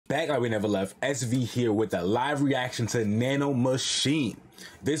Back like we never left, SV here with a live reaction to Nano Machine.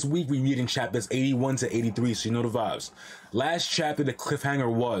 This week we read in chapters 81 to 83, so you know the vibes. Last chapter, the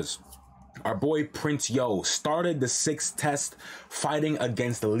cliffhanger was our boy Prince Yo started the 6th test fighting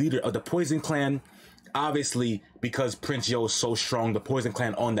against the leader of the Poison Clan. Obviously, because Prince Yo is so strong, the Poison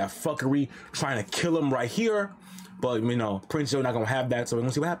Clan on that fuckery, trying to kill him right here. But, you know, Prince Yo not gonna have that, so we're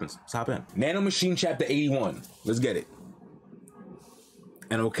gonna see what happens. Let's hop in. Nano Machine chapter 81. Let's get it.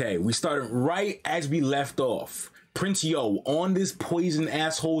 And okay, we started right as we left off. Prince Yo on this poison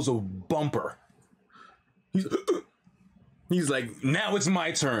asshole's bumper. He's like, now it's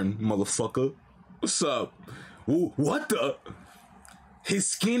my turn, motherfucker. What's up? Ooh, what the? His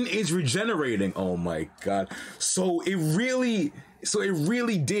skin is regenerating. Oh my god. So it really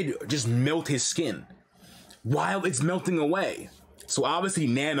did just melt his skin while it's melting away. So obviously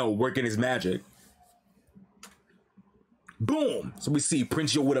Nano working his magic. Boom! So we see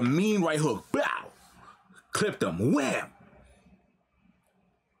Prince Yo with a mean right hook. Bow! Clipped him. Wham!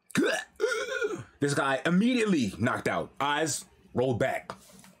 This guy immediately knocked out. Eyes rolled back.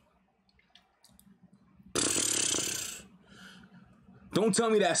 Don't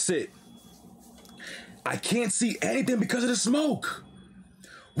tell me that's it. I can't see anything because of the smoke.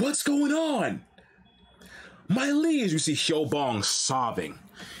 What's going on? My liege, you see Hyobong sobbing.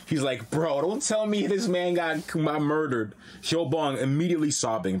 He's like, bro, don't tell me this man got murdered. Hyobong immediately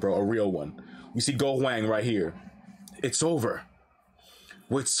sobbing, bro, a real one. We see Go Huang right here. It's over.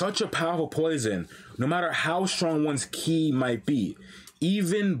 With such a powerful poison, no matter how strong one's ki might be,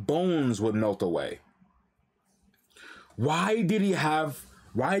 even bones would melt away. Why did he have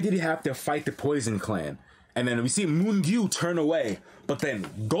to fight the Poison Clan? And then we see Moon Gyu turn away, but then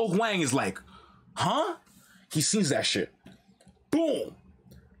Go Huang is like, huh? He sees that shit. Boom!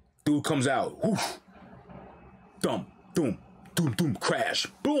 Dude comes out. Woof. Dum, doom, doom, doom, crash.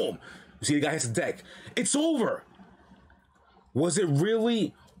 Boom! You see the guy hits the deck. It's over! Was it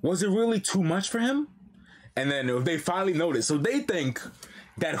really too much for him? And then they finally notice. So they think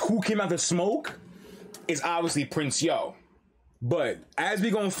that who came out the smoke is obviously Prince Yo. But as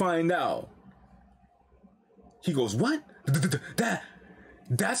we gonna find out, he goes, what?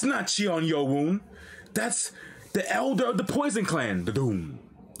 That's not Cheon Yo Woon. That's the elder of the Poison Clan. The Doom.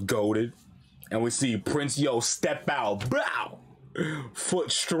 Goated. And we see Prince Yo step out. Bow!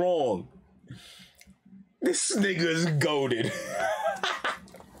 Foot strong. This nigga's goated.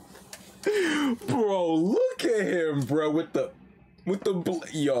 Bro, look at him, bro, with the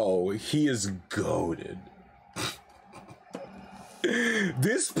yo, he is goated.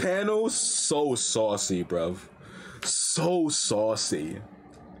 This panel's so saucy, bro. So saucy.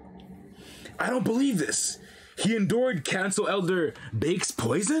 I don't believe this. He endured Council Elder Bake's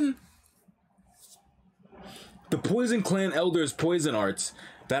poison? The Poison Clan Elder's poison arts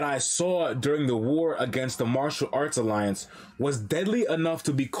that I saw during the war against the Martial Arts Alliance was deadly enough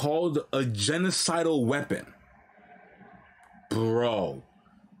to be called a genocidal weapon. Bro.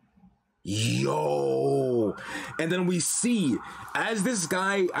 Yo. And then we see, as this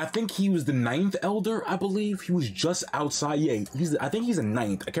guy, I think he was the 9th Elder, I believe. He was just outside. Yeah, I think he's a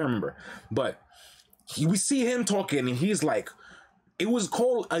 9th. I can't remember. But we see him talking, and he's like, it was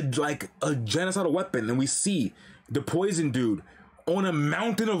called a genocidal weapon. And we see the poison dude on a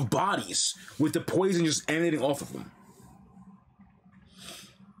mountain of bodies with the poison just emanating off of him.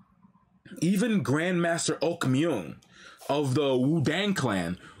 Even Grandmaster Ok Myung of the Wudang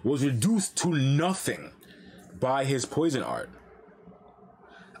clan was reduced to nothing by his poison art.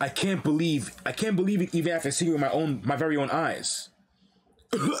 I can't believe it even after seeing it with my very own eyes.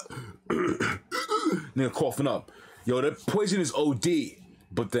 Nigga coughing up. Yo, the poison is OD.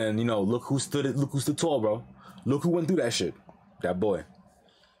 But then, you know, look who stood tall, bro. Look who went through that shit. That boy.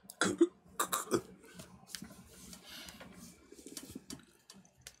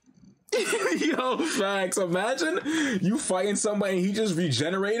 Yo, facts. Imagine you fighting somebody and he just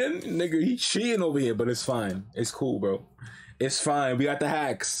regenerating. Nigga, he cheating over here, but it's fine. It's cool, bro. It's fine. We got the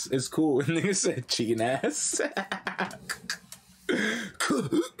hacks. It's cool. Nigga said cheating ass.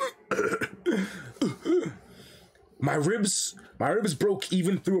 My ribs broke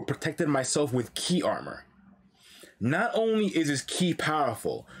even through protecting myself with ki armor. Not only is his ki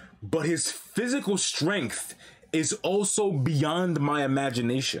powerful, but his physical strength is also beyond my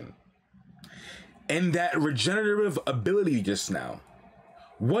imagination. And that regenerative ability just now.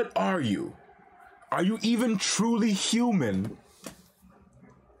 What are you? Are you even truly human?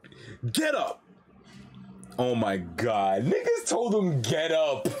 Get up! Oh my god. Niggas told him get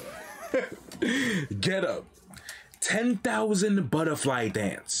up. Get up. 10,000 butterfly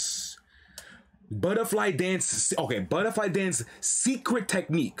dance. Butterfly dance. Okay, butterfly dance secret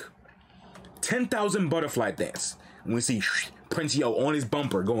technique. 10,000 butterfly dance. And we see Prince Yo on his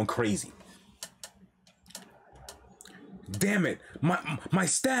bumper going crazy. Damn it, my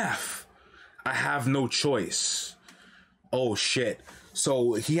staff. I have no choice. Oh shit.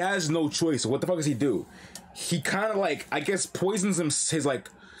 So he has no choice. So what the fuck does he do? He kind of like, I guess, poisons his like,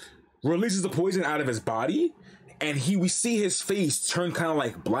 releases the poison out of his body, and we see his face turn kind of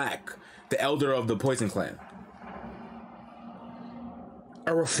like black. The elder of the Poison Clan.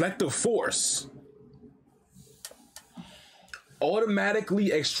 A reflective force.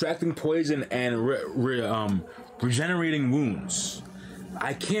 Automatically extracting poison and regenerating wounds.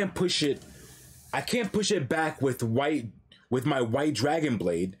 I can't push it back with my white dragon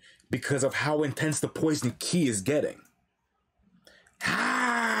blade because of how intense the poison key is getting.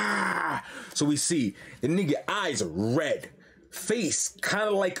 Ah! So we see the nigga eyes are red, face kind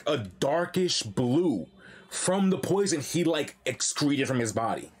of like a darkish blue from the poison he like excreted from his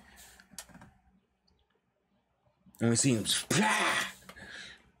body. And we see him,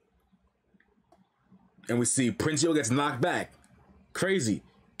 and we see Prince Yo gets knocked back. Crazy.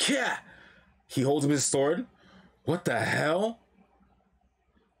 Yeah. He holds up his sword. What the hell?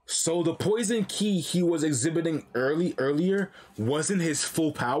 So the poison key he was exhibiting earlier wasn't his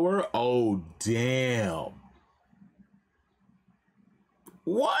full power? Oh, damn.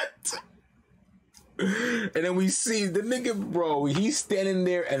 What? And then we see the nigga, bro, he's standing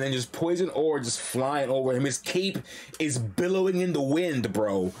there and then just poison ore just flying over him. His cape is billowing in the wind,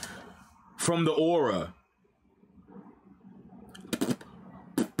 bro, from the aura.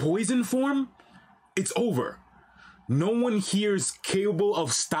 Poison form? It's over. No one here is capable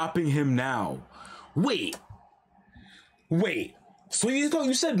of stopping him now. Wait. So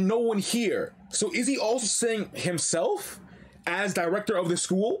you said no one here. So is he also saying himself? As director of the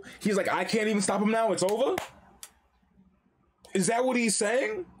school, he's like, I can't even stop him now, it's over? Is that what he's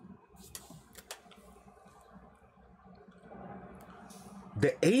saying?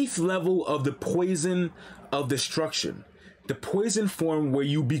 The 8th level of the poison of destruction. The poison form where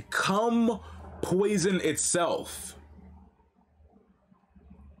you become poison itself.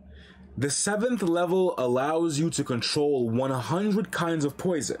 The 7th level allows you to control 100 kinds of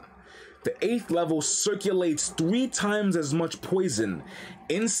poison. The 8th level circulates 3 times as much poison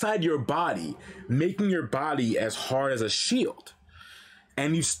inside your body, making your body as hard as a shield.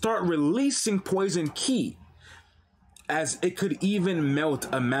 And you start releasing poison ki, as it could even melt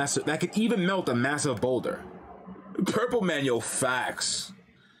a massive boulder. Purple Man, yo, facts.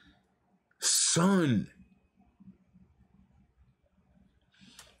 Son.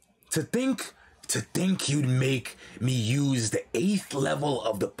 To think you'd make me use the 8th level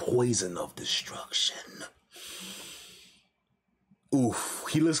of the poison of destruction. Oof,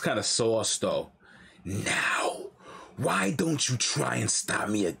 he looks kind of sauced though. Now, why don't you try and stop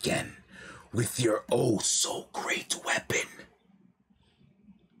me again with your oh so great weapon?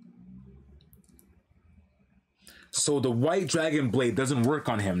 So the white dragon blade doesn't work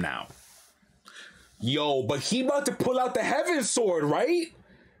on him now. Yo, but he about to pull out the heaven sword, right?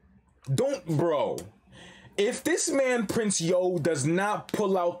 Bro, if this man Prince Yo does not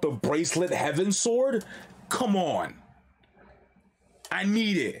pull out the bracelet heaven sword, come on. I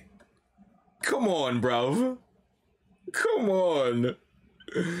need it. Come on, bro. Come on.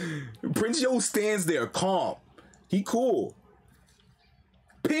 Prince Yo stands there calm. He cool.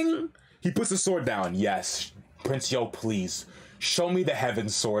 Ping. He puts the sword down. Yes. Prince Yo, please. Show me the heaven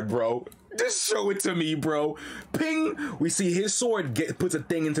sword, bro. Just show it to me, bro. Ping! We see his sword puts a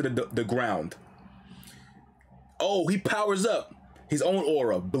thing into the ground. Oh, he powers up his own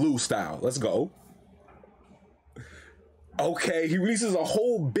aura, blue style. Let's go. Okay, he releases a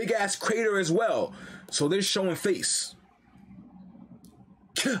whole big-ass crater as well. So they're showing face.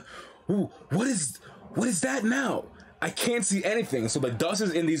 Ooh, what is that now? I can't see anything. So the dust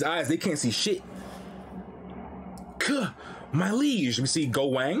is in these eyes. They can't see shit. My liege. We see Go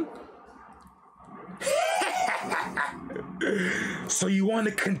Wang. So you want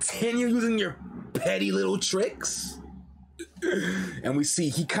to continue using your petty little tricks? And we see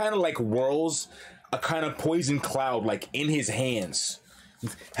he kind of like whirls a kind of poison cloud like in his hands.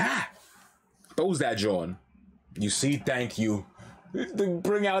 Throws that John. You see, thank you.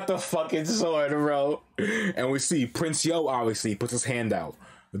 Bring out the fucking sword, bro. And we see Prince Yo obviously puts his hand out.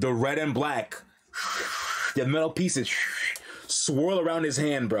 The red and black, the metal pieces swirl around his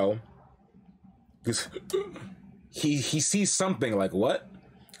hand, bro. Because he sees something like, what?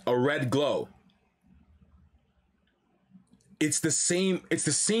 A red glow. It's the same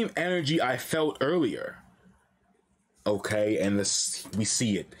energy I felt earlier. Okay, and we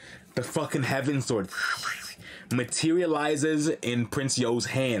see it. the fucking heaven sword materializes in Prince Yo's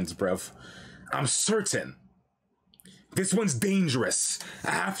hands, bruv. I'm certain. This one's dangerous.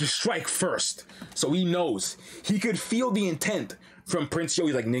 I have to strike first. So he knows. He could feel the intent from Prince Yo.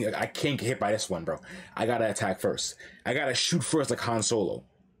 He's like, nigga, I can't get hit by this one, bro. I gotta attack first. I gotta shoot first like Han Solo.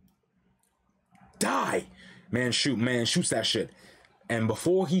 Die! Man shoots that shit. And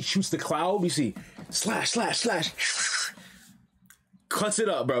before he shoots the cloud, we see slash, slash, slash. Cuts it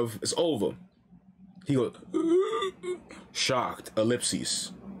up, bro. It's over. He goes, shocked,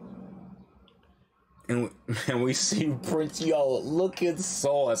 ellipses. And we see Prince Yo looking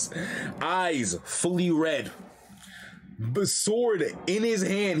sauce. Eyes fully red. The sword in his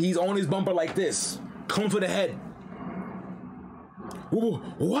hand. He's on his bumper like this. Coming for the head. Ooh,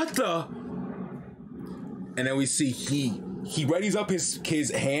 what the? And then we see he readies up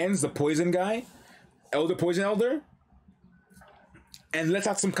his hands, the poison guy. Poison elder. And lets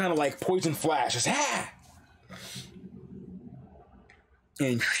out some kind of like poison flash. Just, ah!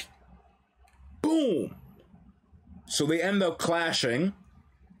 And boom! So they end up clashing.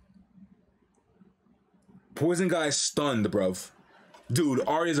 Poison guy's stunned, bruv. Dude,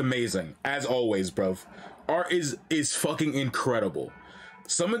 art is amazing. As always, bruv. Art is fucking incredible.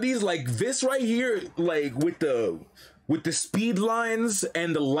 Some of these, like this right here, like with the speed lines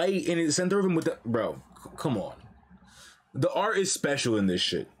and the light in the center of him with the... Bro, come on. The art is special in this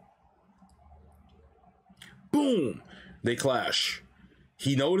shit. Boom! They clash.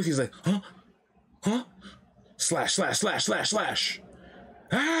 He noticed, he's like, huh? Huh? Slash, slash, slash, slash, slash.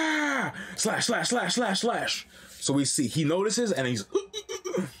 Ah! Slash, slash, slash, slash, slash. So we see, he notices and he's,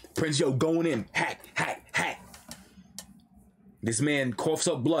 Prince Yo going in. Hack, hack, hack. This man coughs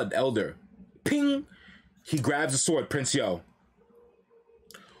up blood, Elder. Ping! He grabs the sword, Prince Yo.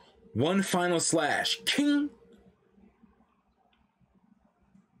 One final slash. King!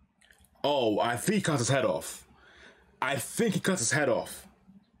 Oh, I think he cuts his head off. I think he cuts his head off.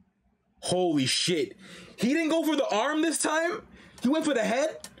 Holy shit. He didn't go for the arm this time? He went for the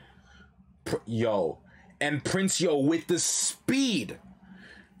head? Yo. And Prince Yo with the speed.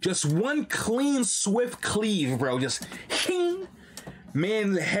 Just one clean, swift cleave, bro. Just hing.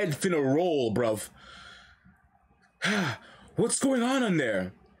 Man's head finna roll, bruv. What's going on in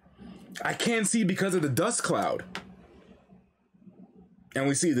there? I can't see because of the dust cloud. And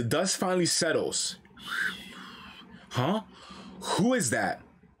we see the dust finally settles. Huh? Who is that?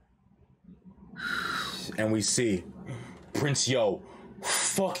 And we see Prince Yo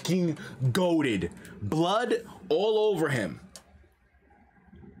fucking goated. Blood all over him.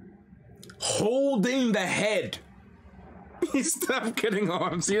 Holding the head. He stopped getting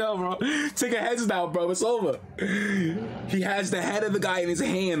arms. You know, bro. Take a heads down, bro. It's over. He has the head of the guy in his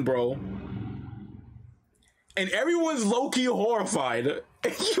hand, bro. And everyone's low-key horrified.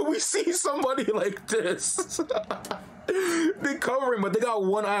 We see somebody like this. They cover him, but they got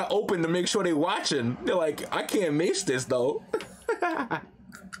one eye open to make sure they watching. They're like, I can't mace this, though.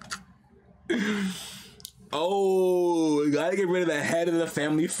 Oh, you gotta get rid of the head of the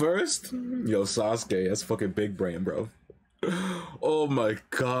family first? Yo, Sasuke, that's fucking big brain, bro. Oh my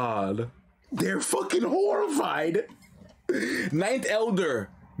god. They're fucking horrified. Ninth Elder,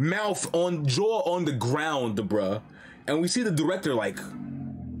 jaw on the ground, bruh. And we see the director, like,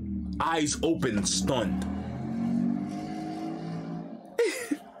 eyes open, stunned.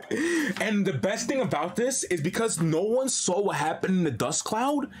 And the best thing about this is because no one saw what happened in the dust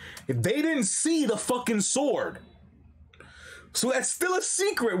cloud, they didn't see the fucking sword. So that's still a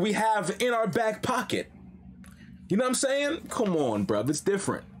secret we have in our back pocket. You know what I'm saying? Come on, bro. It's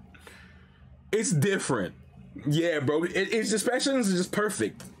different. It's different. Yeah, bro. It's expressions is just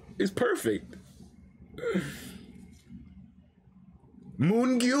perfect. It's perfect.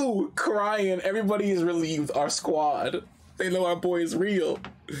 Moongyu crying. Everybody is relieved. Our squad. They know our boy is real.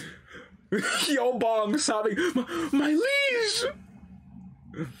 Yo Bong sobbing. My liege.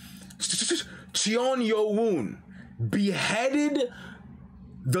 Cheon Yo-woon beheaded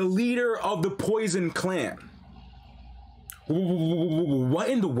the leader of the Poison Clan. What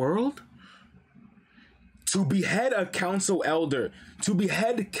in the world? To behead a council elder,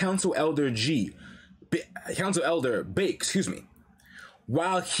 Council Elder Bake, excuse me,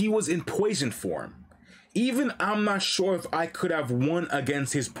 while he was in poison form. Even I'm not sure if I could have won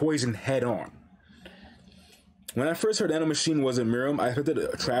against his poison head on. When I first heard Nano Machine was in Miram, I heard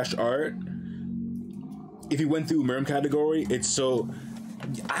that trash art. If you went through Miram category, it's so...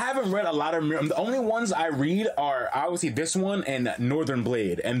 I haven't read a lot of Miram. The only ones I read are obviously this one and Northern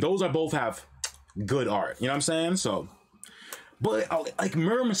Blade. And those are both have good art. You know what I'm saying? So... But, like,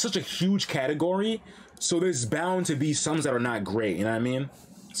 Miram is such a huge category, so there's bound to be some that are not great. You know what I mean?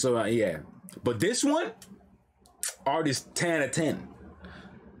 So yeah, but this one, art is 10 out of 10.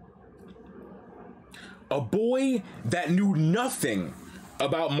 A boy that knew nothing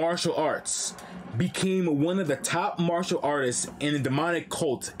about martial arts became one of the top martial artists in the demonic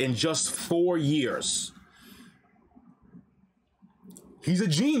cult in just 4 years. He's a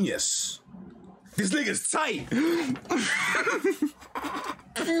genius. This nigga's tight.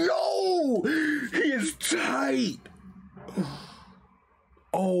 Yo, he is tight.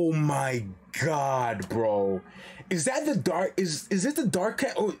 Oh my god, bro. Is that the dark? Is it the dark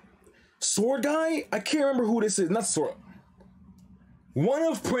cat? Oh, sword guy? I can't remember who this is. Not sword. One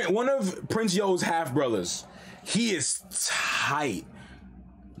of Prince Yo's half brothers. He is tight.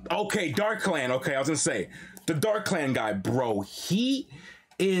 Okay, Dark Clan. Okay, I was gonna say the Dark Clan guy, bro. He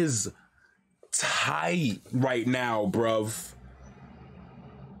is tight right now, bruv.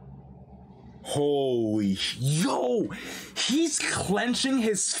 Holy yo, he's clenching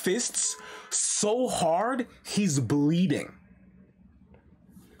his fists so hard he's bleeding.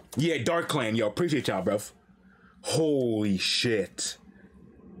 Yeah, Dark Clan, yo, appreciate y'all, bruv. Holy shit.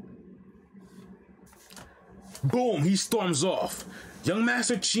 Boom, he storms off. Young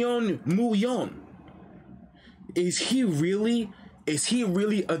Master Cheon Mu-yeon. Is he really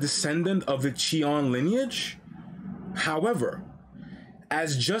a descendant of the Cheon lineage? However,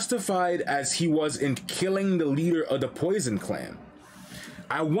 as justified as he was in killing the leader of the Poison Clan,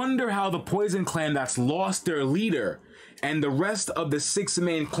 I wonder how the Poison Clan that's lost their leader and the rest of the 6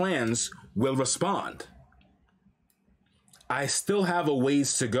 main clans will respond. I still have a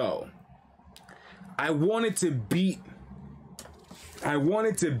ways to go. I wanted to beat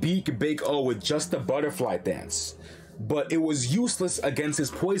Big O with just the butterfly dance, but it was useless against his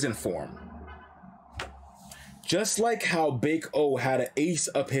poison form. Just like how Big O had an ace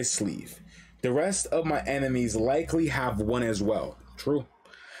up his sleeve, the rest of my enemies likely have one as well. True.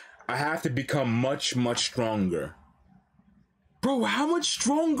 I have to become much, much stronger. Bro, how much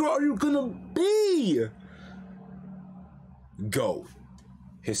stronger are you gonna be? Go.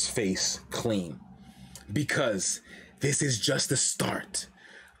 His face clean. Because this is just the start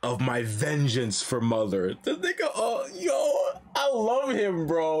of my vengeance for Mother. The nigga, oh, yo, I love him,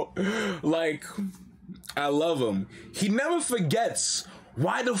 bro. Like, I love him. He never forgets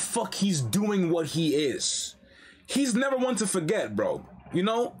why the fuck he's doing what he is. He's never one to forget, bro. You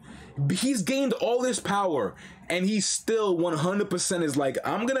know? He's gained all this power, and he still 100% is like,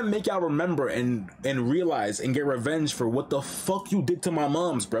 I'm gonna make y'all remember and realize and get revenge for what the fuck you did to my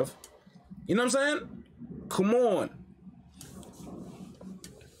moms, bro. You know what I'm saying? Come on.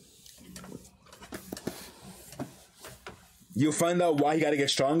 You'll find out why he gotta get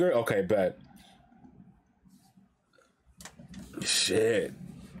stronger? Okay, bet. Shit.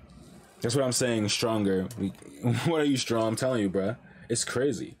 That's what I'm saying, stronger. What are you strong? I'm telling you, bruh. It's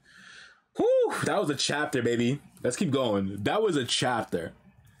crazy. Whew, that was a chapter, baby. Let's keep going. That was a chapter.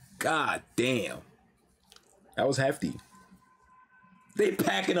 God damn. That was hefty. They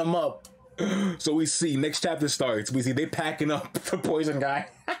packing them up. So we see, next chapter starts. We see they packing up the poison guy.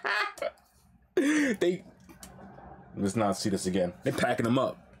 Let's not see this again. They packing him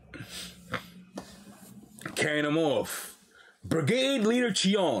up. Carrying him off. Brigade Leader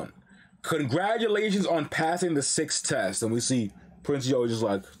Cheon. Congratulations on passing the 6th test. And we see Prince Yo just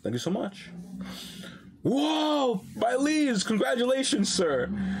like, thank you so much. Whoa, my leaves, congratulations, sir.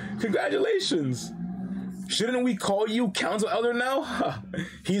 Congratulations. Shouldn't we call you Council Elder now?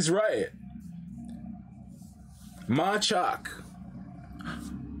 He's right. Ma Chak.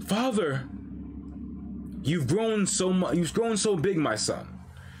 Father, you've grown so much. You've grown so big, my son.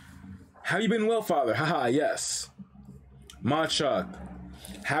 Have you been well, father? Haha, yes. Ma Chak,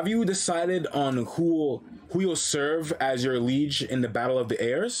 have you decided on who you'll serve as your liege in the Battle of the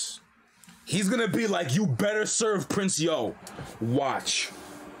Heirs? He's gonna be like, you better serve Prince Yo. Watch.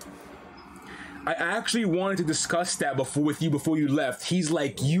 I actually wanted to discuss that with you before you left. He's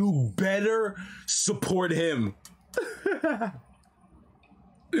like, you better support him.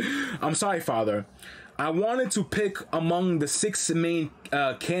 I'm sorry, father. I wanted to pick among the 6 main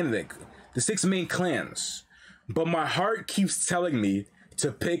the 6 main clans, but my heart keeps telling me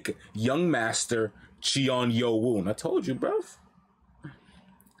to pick Young Master Cheon Yo-woon. I told you, bruv.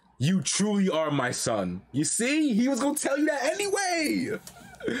 You truly are my son. You see? He was gonna tell you that anyway.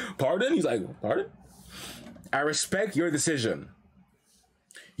 Pardon? He's like, pardon? I respect your decision.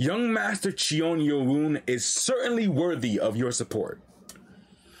 Young Master Cheon Yo-woon is certainly worthy of your support.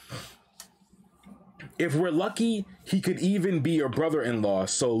 If we're lucky, he could even be your brother-in-law,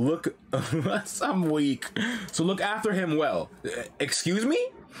 so look... I'm weak. So look after him well. Excuse me?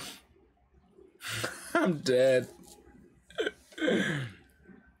 I'm dead.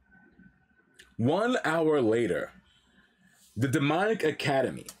 1 hour later, the Demonic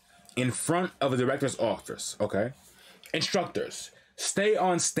Academy in front of the director's office, okay? Instructors, stay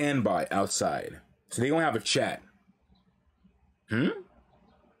on standby outside. So they gonna have a chat.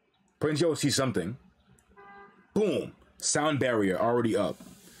 Prince Yo sees something. Boom. Sound barrier already up.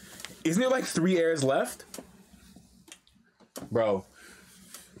 Isn't there like 3 airs left? Bro.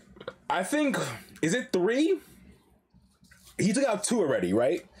 I think, is it 3? He took out 2 already,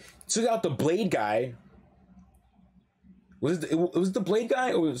 right? Took out the Blade guy. Was it the Blade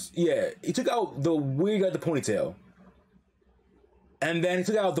guy? Or yeah, he took out the weird guy with the ponytail. And then he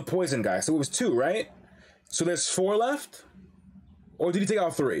took out the Poison guy. So it was 2, right? So there's 4 left? Or did he take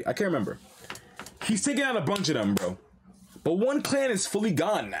out 3? I can't remember. He's taking out a bunch of them, bro. But one clan is fully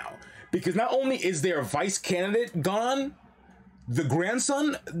gone now. Because not only is their vice candidate gone, the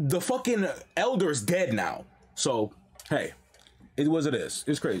grandson, the fucking elder's dead now. So, hey, it was it is.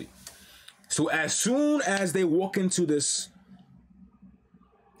 It's crazy. So as soon as they walk into this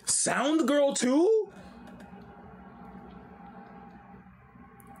Sound Girl too?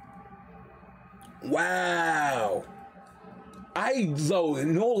 Wow.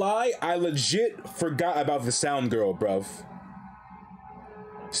 No lie, I legit forgot about the Sound Girl, bruv.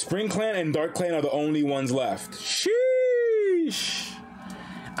 Spring Clan and Dark Clan are the only ones left. Sheesh.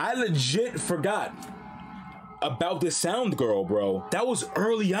 I legit forgot about the Sound Girl, bro. That was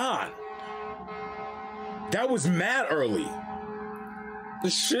early on. That was mad early.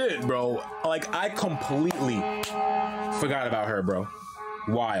 Shit, bro. Like, I completely forgot about her, bro.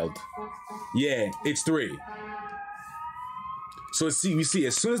 Wild. Yeah, it's 3. So you see,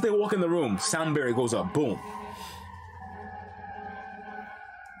 as soon as they walk in the room, sound barrier goes up. Boom.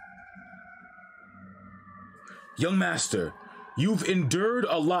 Young master, you've endured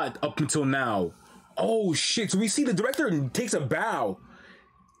a lot up until now. Oh shit, so we see the director takes a bow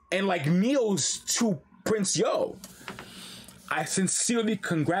and like kneels to Prince Yo. I sincerely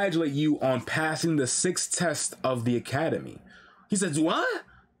congratulate you on passing the 6th test of the academy. He says, what?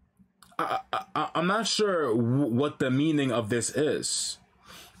 I'm not sure what the meaning of this is.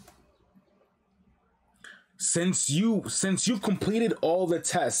 Since you've completed all the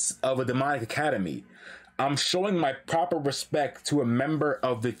tests of a demonic academy, I'm showing my proper respect to a member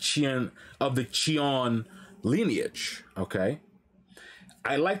of the Cheon lineage, okay?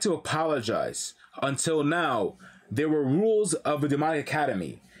 I'd like to apologize. Until now, there were rules of the demonic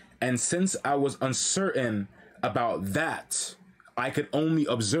academy, and since I was uncertain about that, I could only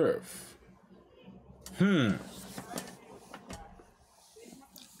observe.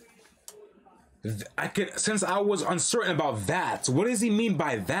 Since I was uncertain about that, what does he mean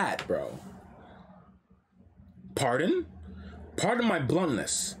by that, bro? Pardon? Pardon my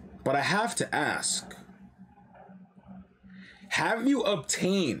bluntness, but I have to ask. Have you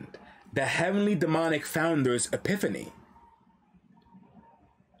obtained the Heavenly Demonic Founder's epiphany?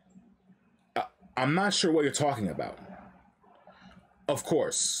 I'm not sure what you're talking about. Of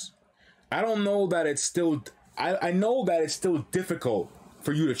course. I don't know that it's still... I know that it's still difficult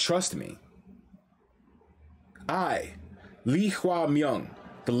for you to trust me. I, Li Hua Myung,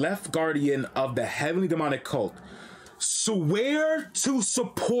 the left guardian of the Heavenly Demonic Cult, swear to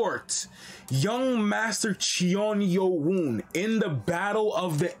support young Master Cheon Yo Woon in the Battle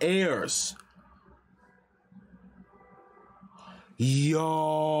of the Airs.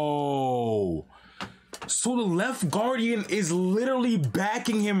 Yo. So the left guardian is literally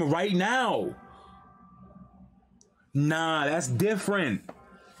backing him right now. Nah, that's different.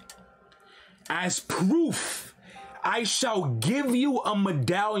 As proof, I shall give you a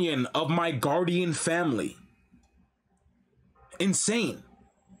medallion of my guardian family. Insane.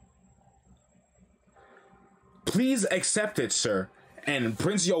 Please accept it, sir. And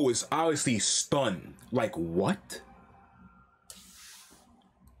Prince Yo is obviously stunned. Like, what?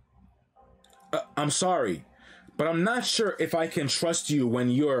 I'm sorry, but I'm not sure if I can trust you when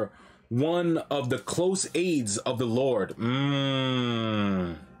you're one of the close aides of the Lord.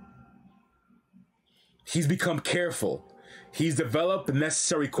 He's become careful. He's developed the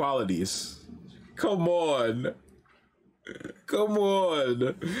necessary qualities. Come on. Come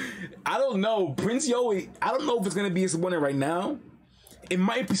on. I don't know. Prince Yo, I don't know if it's going to be his winner right now. It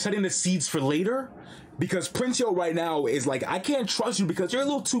might be setting the seeds for later. Because Prince Yo right now is like, I can't trust you because you're a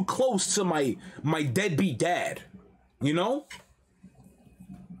little too close to my deadbeat dad. You know?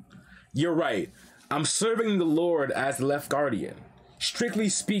 You're right. I'm serving the Lord as the left guardian. Strictly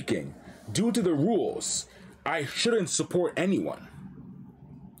speaking, due to the rules, I shouldn't support anyone.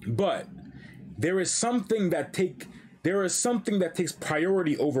 But there is something that takes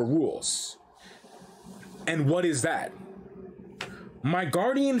priority over rules. And what is that? My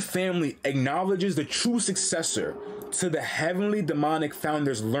guardian family acknowledges the true successor to the heavenly demonic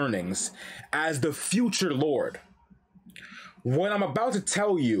founder's learnings as the future Lord. What I'm about to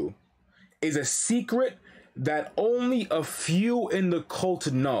tell you is a secret that only a few in the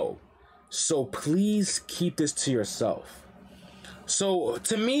cult know. So please keep this to yourself. So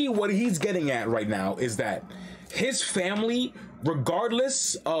to me, what he's getting at right now is that his family,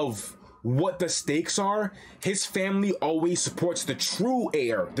 regardless of what the stakes are, his family always supports the true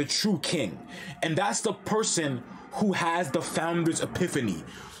heir, the true king. And that's the person who has the founder's epiphany.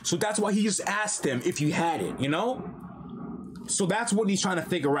 So that's why he just asked him if you had it, you know? So that's what he's trying to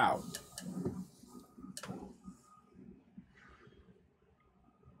figure out.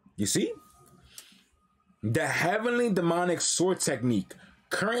 You see? The heavenly demonic sword technique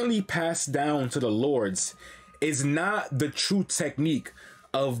currently passed down to the lords is not the true technique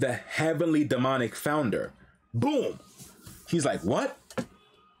of the heavenly demonic founder. Boom. He's like, what?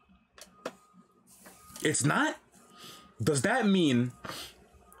 It's not? Does that mean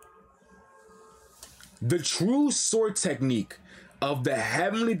the true sword technique of the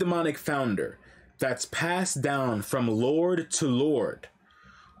heavenly demonic founder that's passed down from lord to lord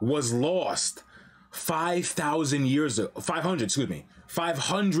was lost 500 years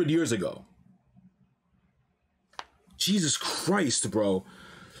ago? Jesus Christ, bro.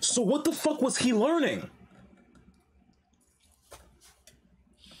 So what the fuck was he learning?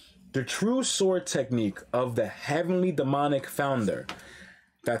 The true sword technique of the heavenly demonic founder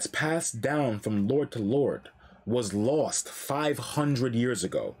that's passed down from lord to lord was lost 500 years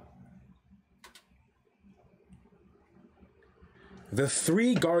ago. The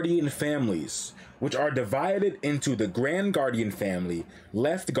three guardian families, which are divided into the Grand Guardian family,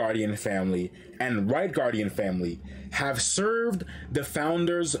 Left Guardian family, and Right Guardian family, have served the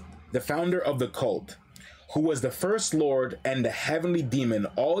founder of the cult, who was the first lord and the heavenly demon,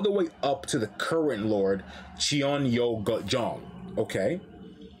 all the way up to the current lord, Cheon Yo Jong. Okay?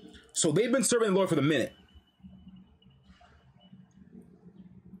 So they've been serving the Lord for the minute.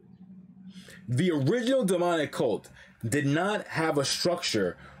 The original demonic cult did not have a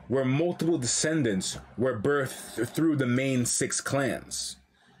structure where multiple descendants were birthed through the main 6 clans.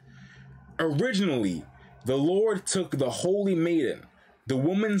 Originally, the Lord took the Holy Maiden, the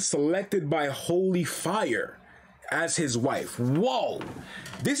woman selected by holy fire, as his wife. Whoa!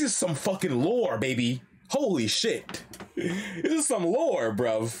 This is some fucking lore, baby. Holy shit. This is some lore,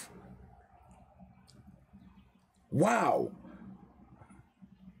 bruv. Wow.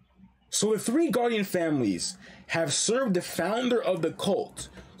 So the three guardian families have served the founder of the cult,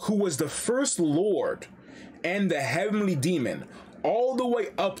 who was the first lord and the heavenly demon, all the way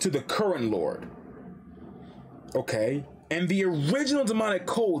up to the current lord. Okay? And the original demonic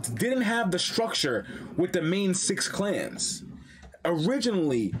cult didn't have the structure with the main 6 clans.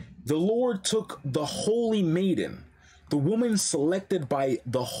 Originally, the Lord took the Holy Maiden, the woman selected by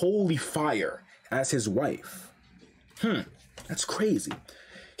the Holy Fire, as his wife. That's crazy.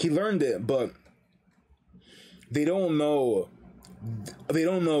 He learned it, but they don't know. They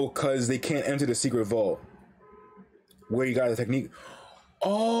don't know because they can't enter the secret vault where you got the technique.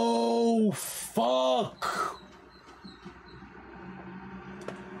 Oh, fuck.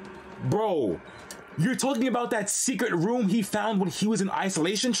 Bro, you're talking about that secret room he found when he was in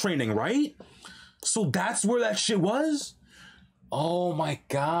isolation training, right? So that's where that shit was? Oh my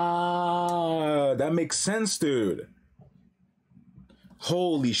god. That makes sense, dude.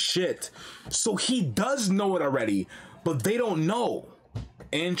 Holy shit. So he does know it already, but they don't know.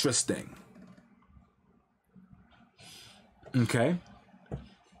 Interesting. Okay.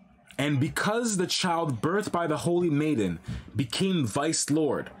 And because the child birthed by the Holy Maiden became Vice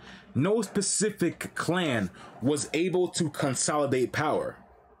Lord, no specific clan was able to consolidate power.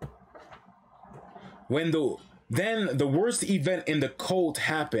 Then the worst event in the cult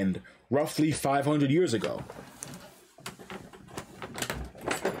happened roughly 500 years ago.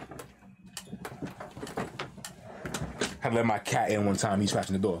 Had to let my cat in one time. He's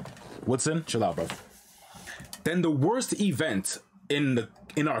scratching the door. Woodson, chill out, bro. Then the worst event in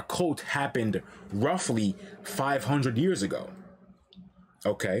our cult happened roughly 500 years ago.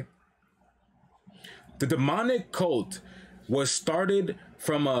 Okay. The demonic cult was started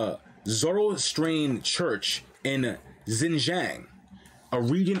from a Zoroastrian church in Xinjiang, a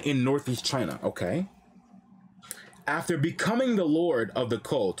region in northeast China. Okay. After becoming the lord of the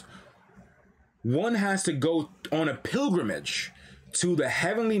cult, one has to go on a pilgrimage to the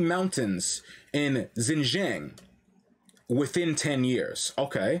heavenly mountains in Xinjiang within 10 years.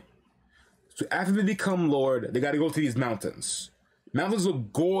 Okay. So after they become lord, they got to go to these mountains. Mountains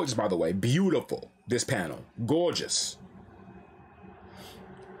look gorgeous, by the way. Beautiful, this panel. Gorgeous.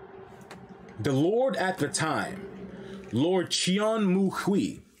 The Lord at the time, Lord Cheon Mu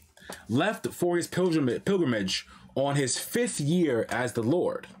Hui, left for his pilgrimage on his 5th year as the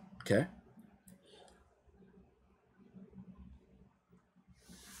Lord. Okay.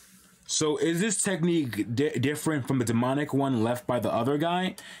 So is this technique different from the demonic one left by the other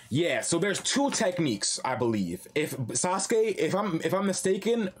guy? Yeah, so there's 2 techniques, I believe. If Sasuke, if I'm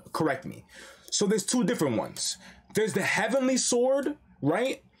mistaken, correct me. So there's 2 different ones. There's the heavenly sword,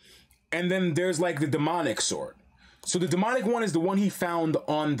 right? And then there's like the demonic sword. So the demonic one is the one he found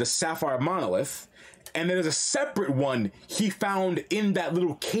on the Sapphire Monolith. And then there's a separate one he found in that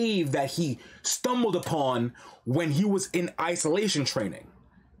little cave that he stumbled upon when he was in isolation training.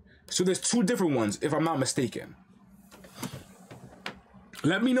 So there's 2 different ones, if I'm not mistaken.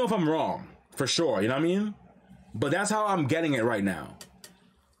 Let me know if I'm wrong, for sure, you know what I mean? But that's how I'm getting it right now.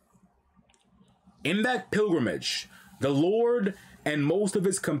 In that pilgrimage, the Lord and most of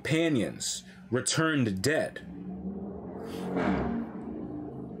his companions returned dead.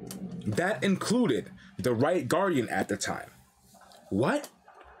 That included the Right Guardian at the time. What?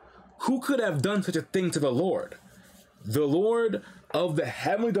 Who could have done such a thing to the Lord? The Lord of the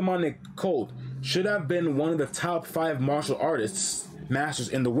Heavenly Demonic Cult should have been one of the top 5 martial artists, masters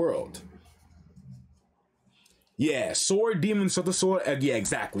in the world. Yeah, sword, demon, so the sword, yeah,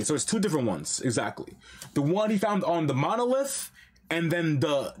 exactly. So it's 2 different ones, exactly. The one he found on the monolith, and then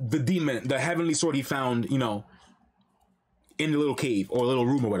the demon, the heavenly sword he found, you know, in the little cave or little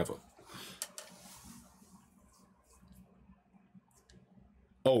room or whatever.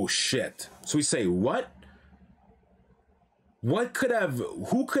 Oh shit. So we say, what? Who could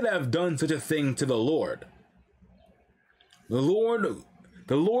have done such a thing to the Lord? The Lord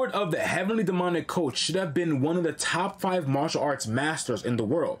of the Heavenly Demonic Cult should have been one of the top 5 martial arts masters in the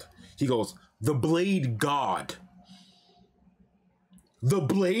world. He goes, the Blade God. The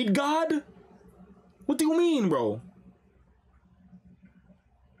Blade God? What do you mean, bro?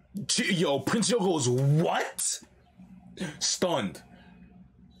 Yo, Prince Yo goes, what? Stunned.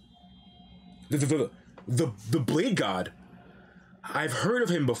 The Blade God? I've heard of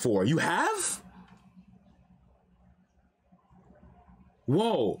him before. You have?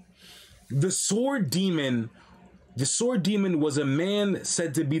 Whoa. The Sword Demon was a man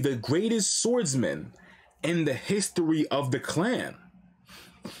said to be the greatest swordsman in the history of the clan.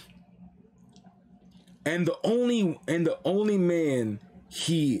 And the only man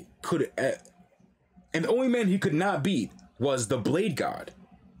he could not beat was the Blade God.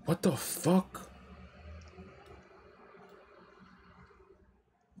 What the fuck?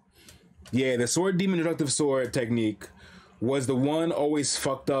 Yeah, the Sword Demon Destructive Sword technique was the one always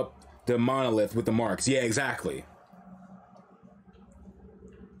fucked up the monolith with the marks. Yeah, exactly.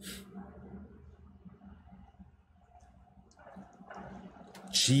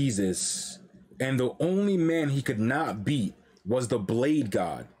 Jesus. And the only man he could not beat was the Blade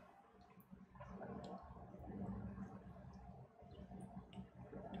God.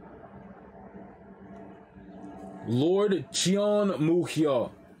 Lord Cheon Mu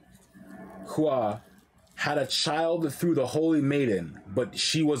Hua had a child through the Holy Maiden, but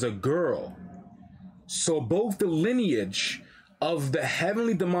she was a girl. So both the lineage of the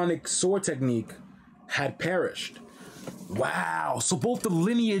Heavenly Demonic Sword technique had perished. Wow, so both the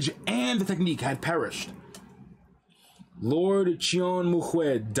lineage and the technique had perished. Lord Cheon Mu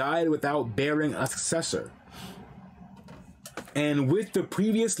Hua died without bearing a successor. And with the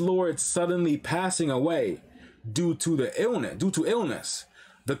previous lord suddenly passing away due to illness,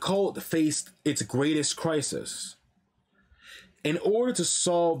 the cult faced its greatest crisis. In order to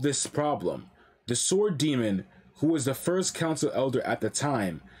solve this problem, the Sword Demon, who was the first council elder at the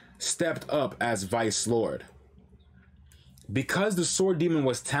time, stepped up as Vice Lord. Because the Sword Demon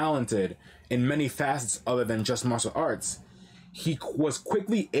was talented in many facets other than just martial arts, he was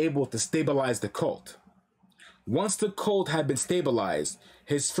quickly able to stabilize the cult. Once the cult had been stabilized,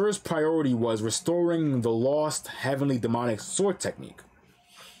 his first priority was restoring the lost Heavenly Demonic Sword technique.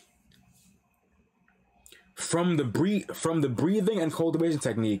 From the breathing and cultivation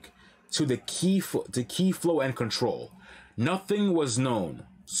technique to the key flow and control, nothing was known,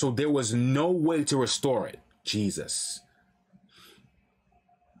 so there was no way to restore it. Jesus.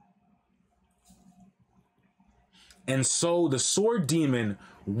 And so the Sword Demon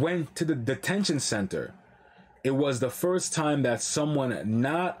went to the detention center. It was the first time that someone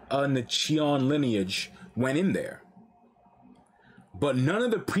not of the Cheon lineage went in there. But none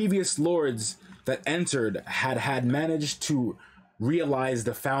of the previous lords that entered had managed to realize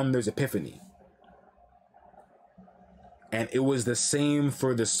the founder's epiphany. And it was the same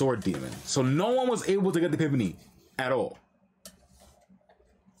for the Sword Demon. So no one was able to get the epiphany at all.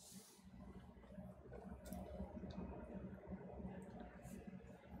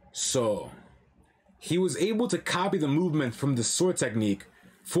 So he was able to copy the movement from the sword technique,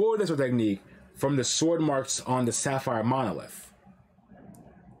 from the sword marks on the sapphire monolith.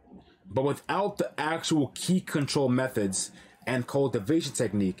 But without the actual key control methods and cultivation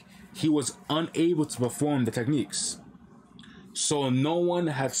technique, he was unable to perform the techniques. So no one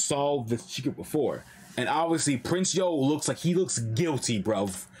had solved the secret before. And obviously Prince Yo looks like he looks guilty,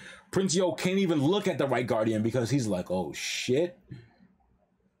 bruv. Prince Yo can't even look at the White Guardian because he's like, oh shit,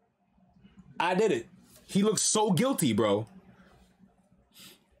 I did it. He looks so guilty, bro.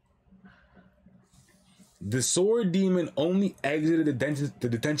 The sword demon only exited the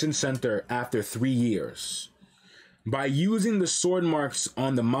detention center after 3 years. By using the sword marks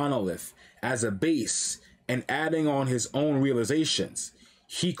on the monolith as a base and adding on his own realizations,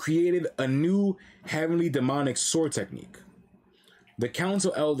 he created a new heavenly demonic sword technique. The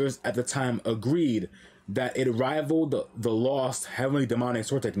council elders at the time agreed that it rivaled the lost heavenly demonic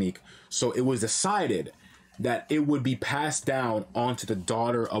sword technique, so it was decided that it would be passed down onto the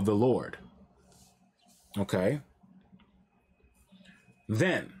daughter of the Lord. Okay.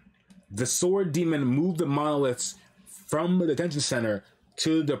 Then, the sword demon moved the monoliths from the detention center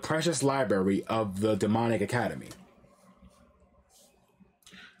to the precious library of the demonic academy.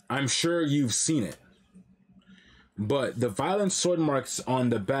 I'm sure you've seen it. But the violent sword marks on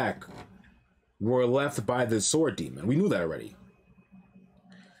the back were left by the sword demon. We knew that already.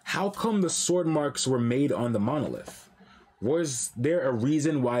 How come the sword marks were made on the monolith? Was there a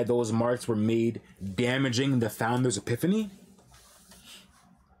reason why those marks were made, damaging the founder's epiphany?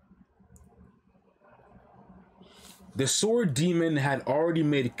 The sword demon had already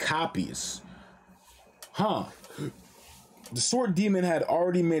made copies. The sword demon had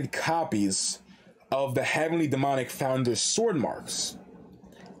already made copies of the heavenly demonic founder's sword marks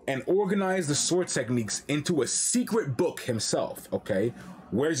and organized the sword techniques into a secret book himself, okay?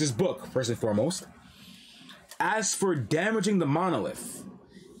 Where's this book, first and foremost? As for damaging the monolith,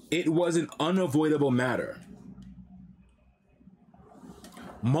 it was an unavoidable matter.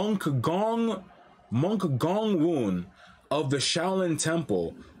 Monk Gong Woon of the Shaolin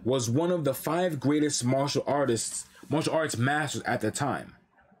Temple was one of the 5 greatest martial arts masters at the time.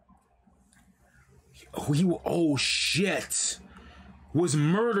 Oh shit! Was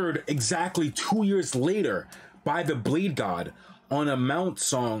murdered exactly 2 years later by the Blade God on Mount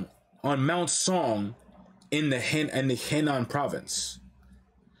Song in the Henan province.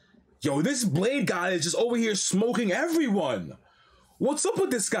 Yo, this Blade God is just over here smoking everyone. What's up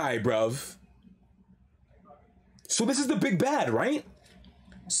with this guy, bruv? So this is the big bad, right?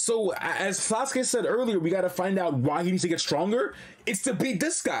 So as Sasuke said earlier, we gotta find out why he needs to get stronger. It's to beat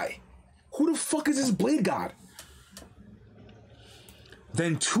this guy. Who the fuck is this Blade God?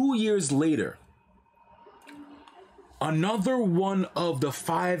 Then 2 years later, another one of the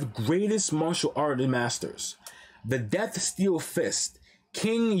 5 greatest martial art masters, the Death Steel Fist,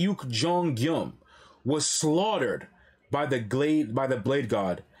 King Yuk Jong Gyum, was slaughtered by the Blade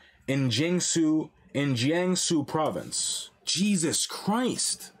God in Jiangsu province. Jesus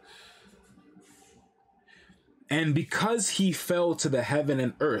Christ. And because he fell to the heaven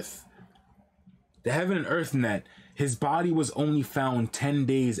and earth net, his body was only found 10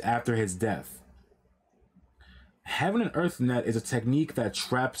 days after his death. Heaven and earth net is a technique that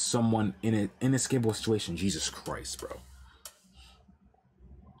traps someone in an inescapable situation. Jesus Christ, bro.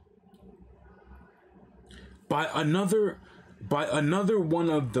 By another one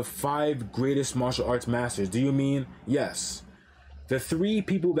of the 5 greatest martial arts masters. Do you mean? Yes. The 3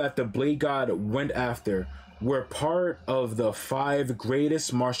 people that the Blade God went after were part of the 5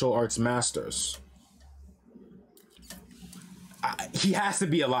 greatest martial arts masters. He has to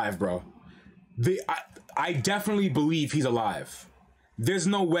be alive, bro. I definitely believe he's alive. There's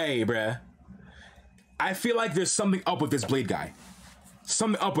no way, bruh. I feel like there's something up with this Blade guy.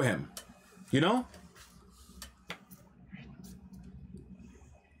 Something up with him. You know?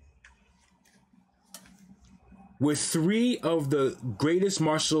 With 3 of the greatest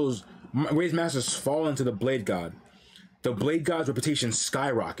masters fallen to the Blade God, the Blade God's reputation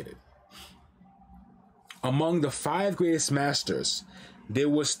skyrocketed. Among the 5 greatest masters, there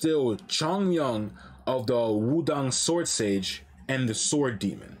was still Chong Myung of the Wudang Sword Sage and the Sword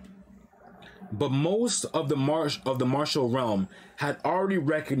Demon. But most of the martial realm had already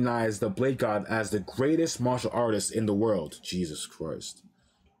recognized the Blade God as the greatest martial artist in the world. Jesus Christ.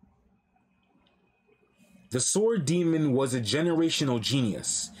 The Sword Demon was a generational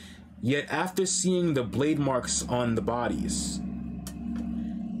genius, yet after seeing the blade marks on the bodies,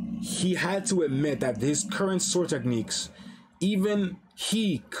 he had to admit that his current sword techniques, even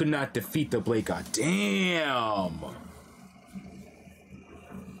he could not defeat the Blade God. Damn!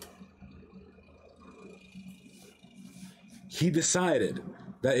 he decided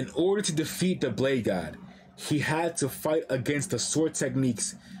that in order to defeat the Blade God, he had to fight against sword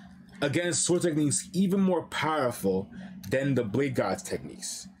techniques even more powerful than the Blade God's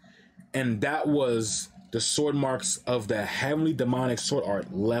techniques. And that was the sword marks of the heavenly demonic sword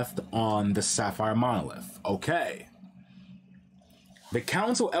art left on the sapphire monolith. Okay. The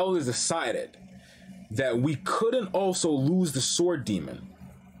council elders decided that we couldn't also lose the sword demon,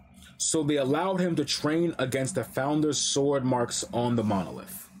 so they allowed him to train against the founder's sword marks on the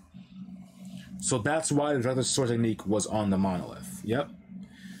monolith. So that's why the destructive sword technique was on the monolith. Yep.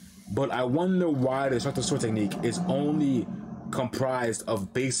 But I wonder why the destructive sword technique is only comprised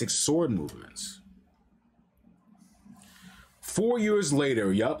of basic sword movements. 4 years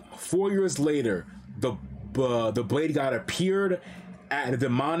later, 4 years later, the Blade God appeared at the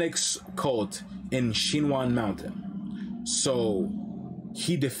demonic cult in Xinhuan Mountain. So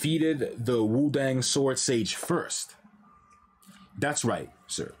he defeated the Wudang sword sage first. That's right,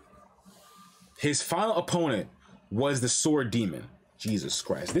 sir. His final opponent was the sword demon. Jesus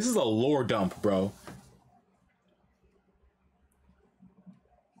Christ. This is a lore dump, bro.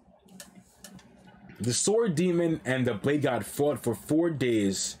 The sword demon and the Blade God fought for 4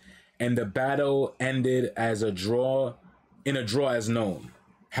 days, and the battle ended as a draw as known.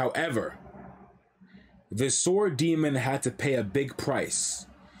 However, the sword demon had to pay a big price.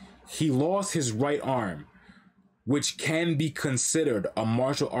 He lost his right arm, which can be considered a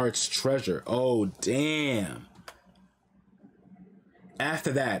martial arts treasure. Oh, damn.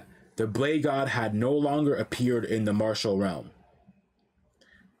 After that, the Blade God had no longer appeared in the martial realm.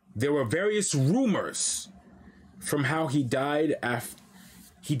 There were various rumors from how he died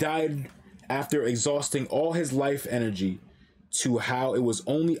after exhausting all his life energy to how it was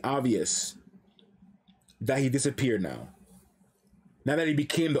only obvious that he disappeared now. Now that he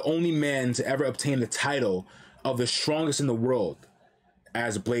became the only man to ever obtain the title of the strongest in the world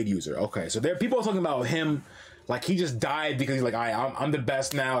as a blade user. Okay, so there are people talking about him like he just died because he's like, I'm the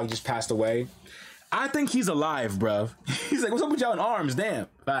best now. He just passed away. I think he's alive, bruv. He's like, what's up with y'all in arms? Damn.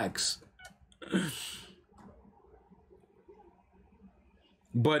 Facts.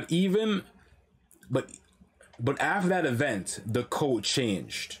 But after that event, the code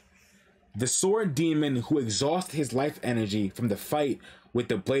changed. The sword demon who exhausted his life energy from the fight with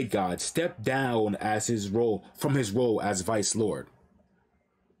the Blade God stepped down from his role as Vice Lord.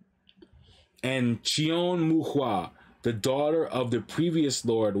 And Qion Muhua, the daughter of the previous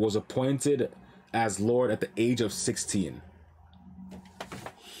Lord, was appointed as Lord at the age of 16.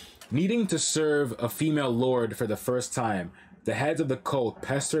 Needing to serve a female Lord for the first time, the heads of the cult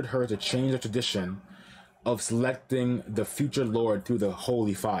pestered her to change the tradition of selecting the future Lord through the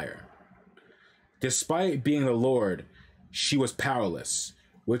holy fire. Despite being the Lord, she was powerless,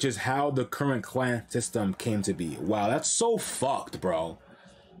 which is how the current clan system came to be. Wow, that's so fucked, bro.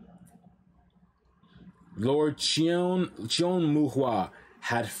 Lord Qion Muhua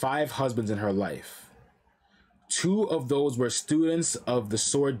had 5 husbands in her life. 2 of those were students of the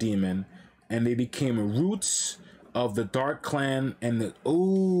sword demon, and they became roots of the Dark Clan and the...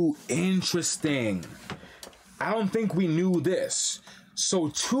 Ooh, interesting. I don't think we knew this. So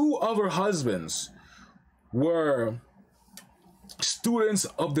 2 of her husbands were students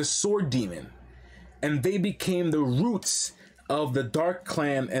of the sword demon, and they became the roots of the Dark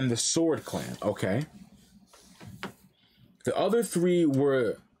Clan and the Sword Clan. Okay. The other three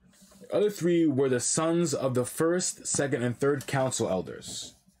were the sons of the first, second, and third council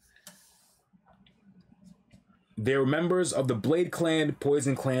elders. They were members of the Blade Clan,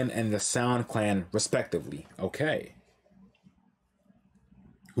 Poison Clan, and the Sound Clan, respectively. Okay.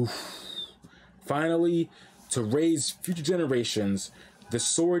 Oof. Finally, to raise future generations, the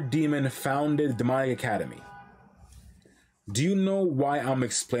Sword Demon founded Demonic Academy. Do you know why I'm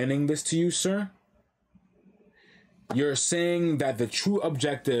explaining this to you, sir? You're saying that the true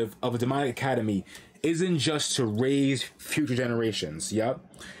objective of a Demonic Academy isn't just to raise future generations. Yep.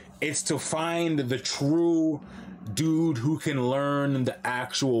 It's to find the true dude who can learn the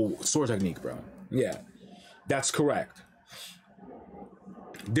actual sword technique, bro. Yeah, that's correct.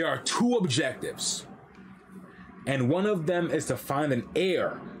 There are 2 objectives, and one of them is to find an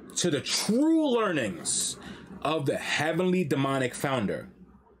heir to the true learnings of the heavenly demonic founder.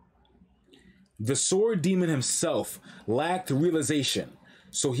 The sword demon himself lacked realization,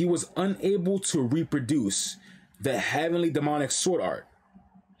 so he was unable to reproduce the heavenly demonic sword art.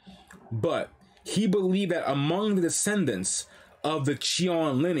 But he believed that among the descendants of the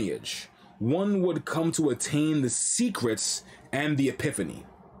Qion lineage, one would come to attain the secrets and the epiphany.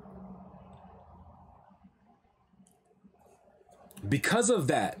 Because of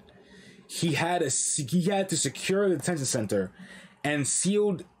that, he had to secure the detention center and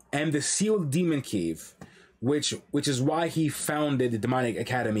the sealed demon cave, which is why he founded the demonic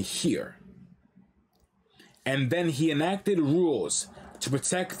academy here. And then he enacted rules to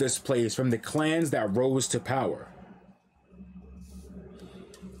protect this place from the clans that rose to power.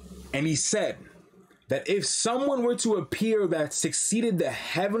 And he said that if someone were to appear that succeeded the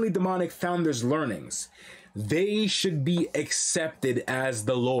heavenly demonic founder's learnings, they should be accepted as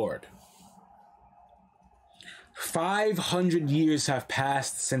the Lord. 500 years have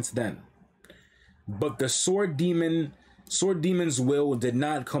passed since then, but the sword demon's will did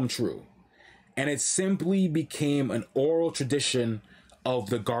not come true, and it simply became an oral tradition of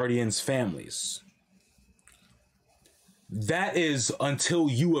the Guardians' families. That is until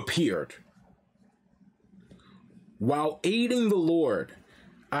you appeared. While aiding the Lord,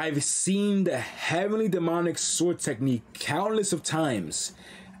 I've seen the heavenly demonic sword technique countless of times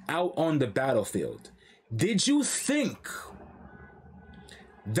out on the battlefield. Did you think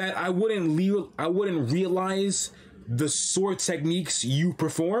that I wouldn't realize the sword techniques you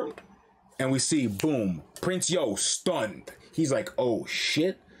performed? And we see, boom, Prince Yo stunned. He's like, oh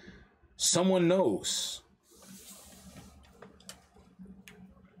shit, someone knows.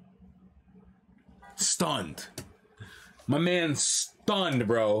 Stunned. My man stunned,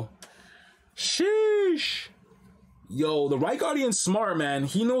 bro. Sheesh. Yo, the Right Guardian's smart, man.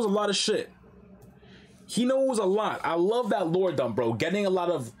 He knows a lot of shit. He knows a lot. I love that lore dump, bro. Getting a lot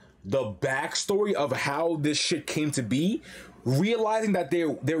of the backstory of how this shit came to be. Realizing that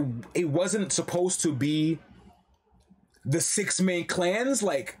it wasn't supposed to be the 6 main clans.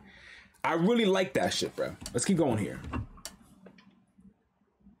 Like, I really like that shit, bro. Let's keep going here.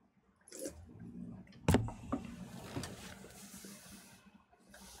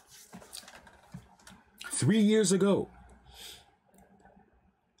 Three years ago,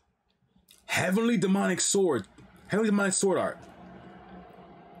 heavenly demonic sword art.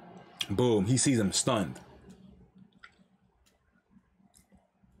 Boom, he sees him stunned.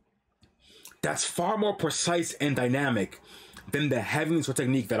 That's far more precise and dynamic than the heavenly sword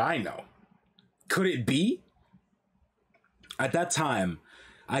technique that I know. Could it be? At that time,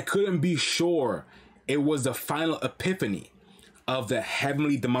 I couldn't be sure it was the final epiphany of the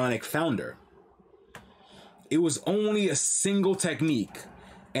heavenly demonic founder. It was only a single technique,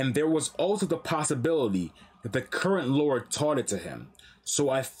 and there was also the possibility that the current Lord taught it to him. So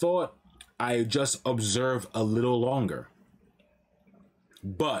I thought I'd just observe a little longer.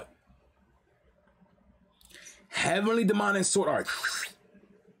 But heavenly demonic sword art,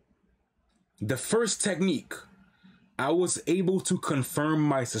 the first technique, I was able to confirm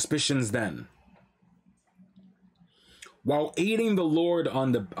my suspicions then. While aiding the Lord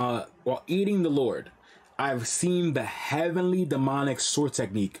I've seen the heavenly demonic sword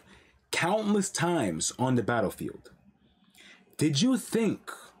technique countless times on the battlefield. Did you think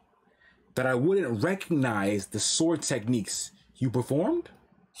that I wouldn't recognize the sword techniques you performed?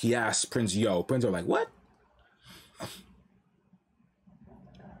 He asked Prince Yo. Prince Yo like, what?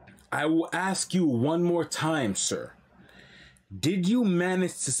 I will ask you one more time, sir. Did you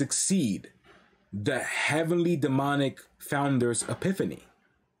manage to succeed the heavenly demonic founder's epiphany?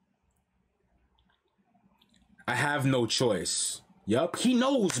 I have no choice. Yup, he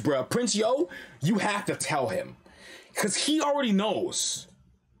knows, bruh. Prince Yo, you have to tell him. Because he already knows.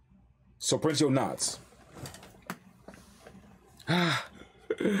 So Prince Yo nods.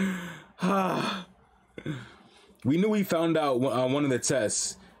 We knew he found out one of the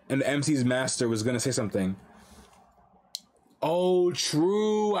tests, and the MC's master was going to say something. Oh,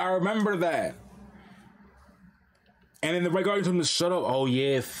 true. I remember that. And then the Right Guardian told him to shut up. Oh,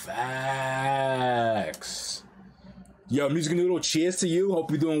 yeah, facts. Yo, music noodle, cheers to you.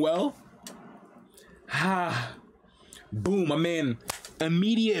 Hope you're doing well. Boom, my man.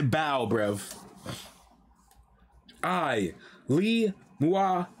 Immediate bow, bruv. I, Lee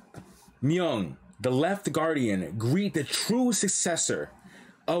Mua Myung, the Left Guardian, greet the true successor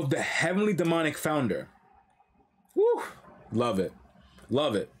of the heavenly demonic founder. Woo! Love it.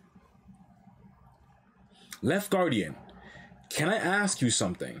 Love it. Left Guardian, can I ask you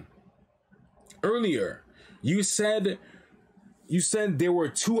something? Earlier, you said there were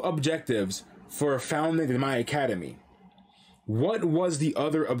 2 objectives for founding the My Academy. What was the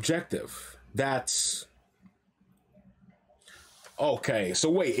other objective? That's... Okay, so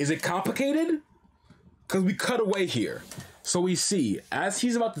wait, is it complicated? Because we cut away here. So we see, as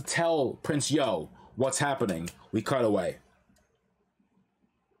he's about to tell Prince Yo what's happening, we cut away.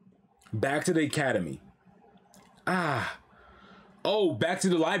 Back to the academy. Oh, back to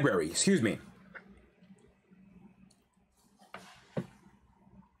the library. Excuse me.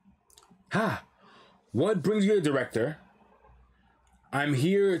 Ha! What brings you to the director? I'm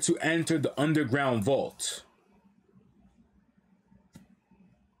here to enter the underground vault.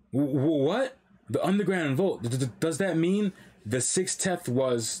 What? The underground vault? Does that mean the sixth test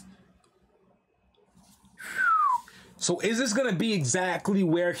was... So is this gonna be exactly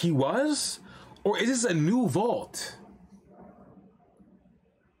where he was? Or is this a new vault?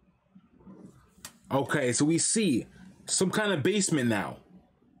 Okay, so we see some kind of basement now.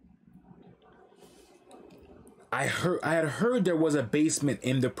 I had heard there was a basement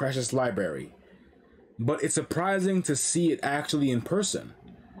in the Precious Library, but it's surprising to see it actually in person.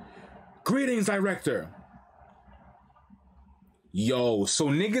 Greetings, Director. Yo, so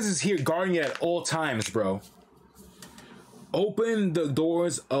niggas is here guarding it at all times, bro. Open the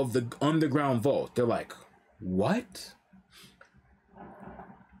doors of the underground vault. They're like, what?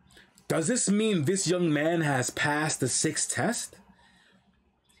 Does this mean this young man has passed the sixth test?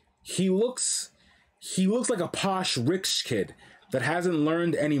 He looks like a posh rich kid that hasn't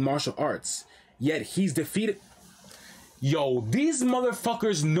learned any martial arts, yet he's defeated. Yo, these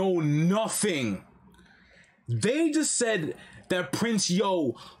motherfuckers know nothing. They just said that Prince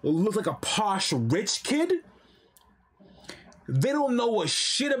Yo looks like a posh rich kid. They don't know a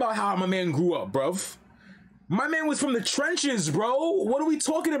shit about how my man grew up, bruv. My man was from the trenches, bro. What are we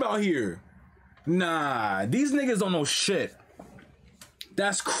talking about here? Nah, these niggas don't know shit.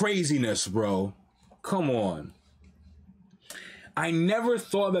 That's craziness, bro. Come on. I never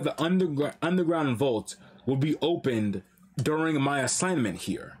thought that the underground vault would be opened during my assignment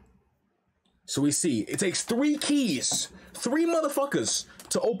here. So we see, it takes 3 keys, 3 motherfuckers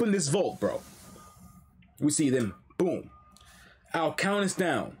to open this vault, bro. We see them, boom. I'll count us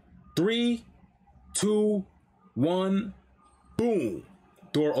down. 3, 2, 1, boom.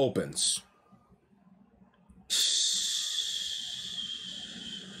 Door opens.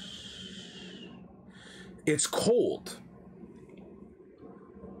 It's cold.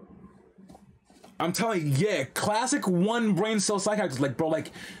 I'm telling you, yeah, classic one brain cell psychiatrist. Like, bro,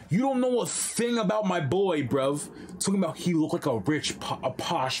 like, you don't know a thing about my boy, bruv. Talking about he looked like a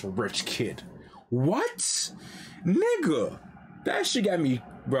posh rich kid. What? Nigga. That shit got me,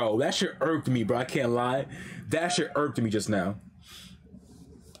 bro. That shit irked me, bro. I can't lie. That shit irked me just now.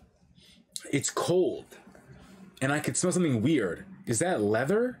 It's cold. And I could smell something weird. Is that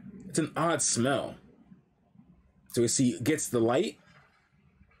leather? It's an odd smell. So we see, gets the light.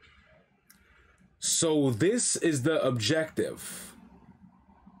 So this is the objective.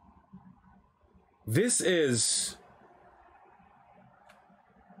 This is...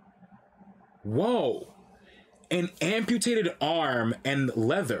 Whoa. An amputated arm and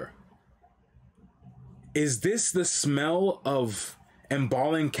leather. Is this the smell of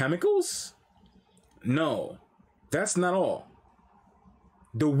embalming chemicals? No, that's not all.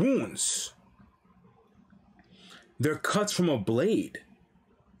 The wounds. They're cuts from a blade.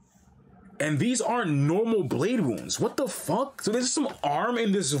 And these aren't normal blade wounds. What the fuck? So there's some arm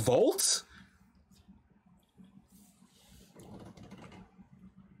in this vault?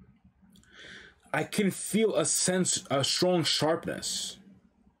 I can feel a strong sharpness.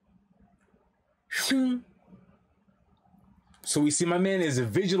 So we see my man is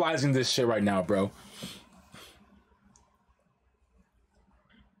visualizing this shit right now, bro.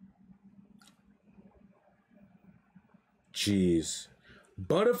 Jeez.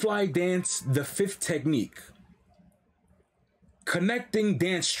 Butterfly dance, the 5th technique. Connecting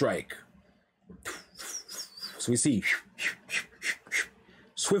dance strike. So we see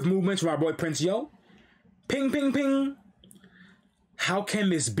swift movements from our boy Prince Yo. Ping, ping, ping. How can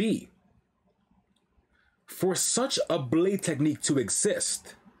this be? For such a blade technique to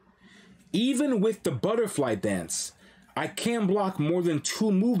exist, even with the butterfly dance, I can't block more than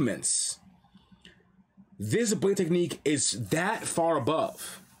 2 movements. This blade technique is that far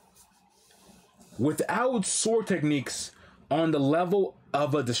above. Without sword techniques on the level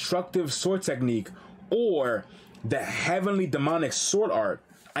of a destructive sword technique or the heavenly demonic sword art,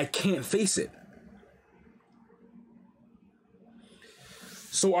 I can't face it.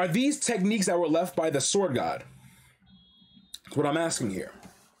 So are these techniques that were left by the sword god? That's what I'm asking here.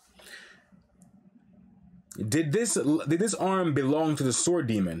 Did this arm belong to the sword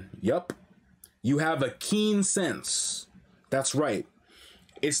demon? Yup. You have a keen sense. That's right.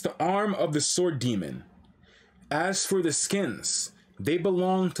 It's the arm of the sword demon. As for the skins, they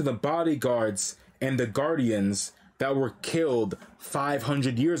belong to the bodyguards and the guardians that were killed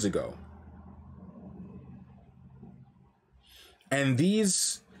 500 years ago. And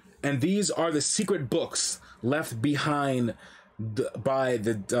these are the secret books left behind by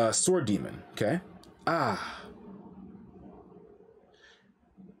the sword demon. Okay.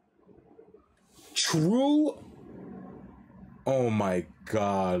 True. Oh my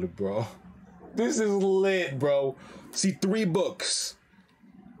god, bro. This is lit, bro. See, 3 books.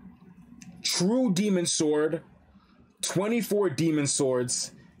 True Demon Sword, 24 Demon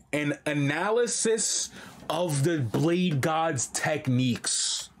Swords, and analysis of the Blade God's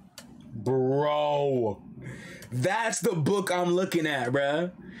techniques. Bro. That's the book I'm looking at,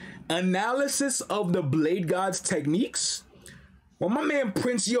 bruh. Analysis of the Blade God's techniques? When my man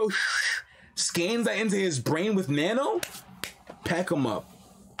Prince Yo scans that into his brain with Nano, pack him up.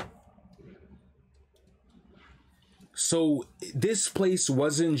 So this place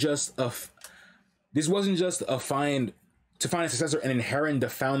wasn't just a find a successor and inherit the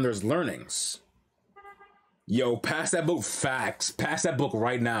founder's learnings. Yo, pass that book, facts. Pass that book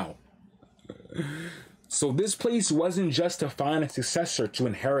right now. So this place wasn't just to find a successor to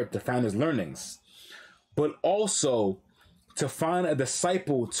inherit the founder's learnings, but also to find a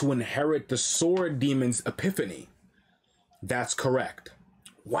disciple to inherit the sword demon's epiphany. That's correct.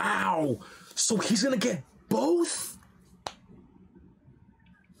 Wow. So he's gonna get both?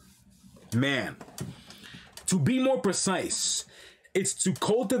 Man, to be more precise, it's to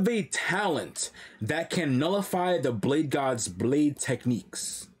cultivate talent that can nullify the Blade God's blade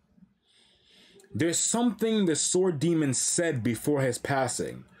techniques. There's something the sword demon said before his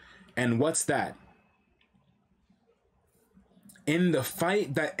passing, and what's that? In the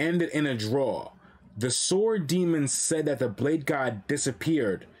fight that ended in a draw, the sword demon said that the Blade God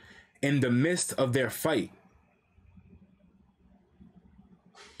disappeared in the midst of their fight.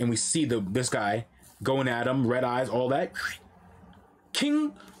 And we see this guy going at him, red eyes, all that.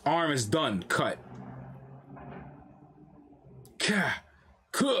 King, arm is done, cut.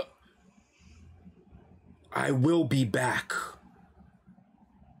 I will be back.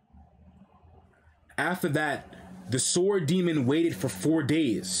 After that, the sword demon waited for 4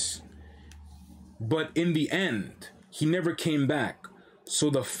 days. But in the end, he never came back.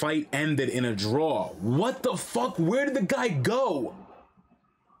 So the fight ended in a draw. What the fuck? Where did the guy go?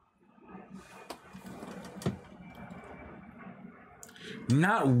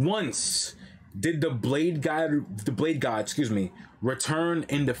 Not once did the Blade God, return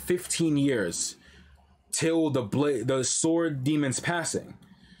in the 15 years till the sword demon's passing.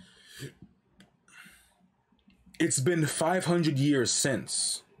 It's been 500 years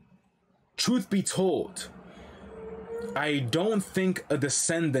since. Truth be told, I don't think a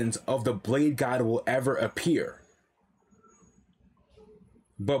descendant of the Blade God will ever appear.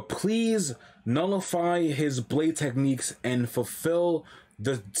 But please nullify his blade techniques and fulfill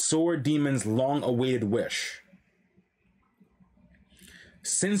the sword demon's long-awaited wish.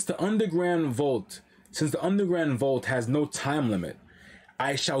 Since the underground vault has no time limit,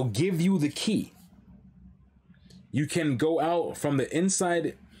 I shall give you the key. You can go out from the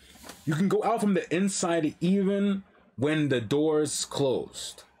inside. You can go out from the inside even when the door's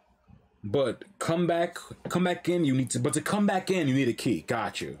closed. But come back in, but to come back in, you need a key.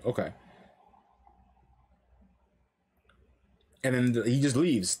 Got you. Okay. And then he just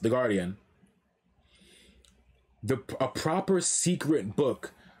leaves, the Guardian. A proper secret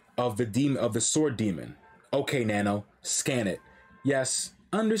book of the sword demon. Okay, Nano, scan it. Yes,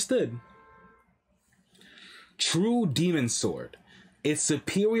 understood. True demon sword. It's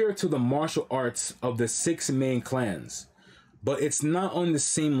superior to the martial arts of the 6 main clans, but it's not on the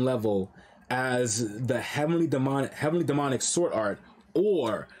same level as the heavenly demonic sword art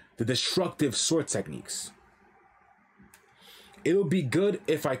or the destructive sword techniques. It'll be good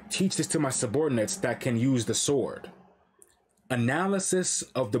if I teach this to my subordinates that can use the sword. Analysis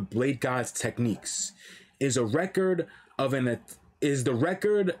of the Blade God's techniques is the record of an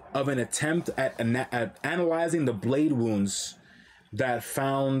attempt at analyzing the blade wounds to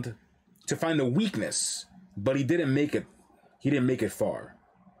find the weakness, but he didn't make it far.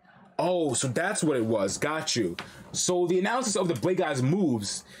 Oh, so that's what it was. Got you. So the analysis of the Blade God's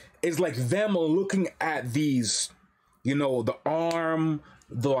moves is like them looking at these, the arm,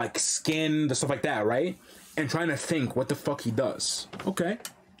 the skin, the stuff like that, right? And trying to think what the fuck he does. Okay.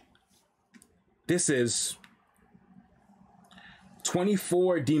 This is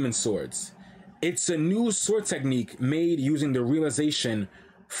 24 demon swords. It's a new sword technique made using the realization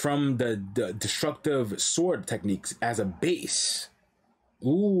from the destructive sword techniques as a base.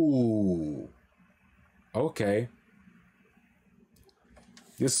 Ooh. Okay.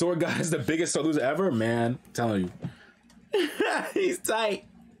 This sword guy is the biggest sword loser ever, man. I'm telling you. He's tight.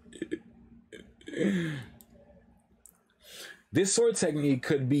 This sword technique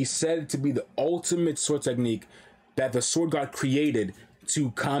could be said to be the ultimate sword technique that the sword god created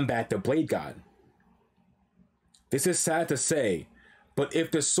to combat the Blade God. This is sad to say, But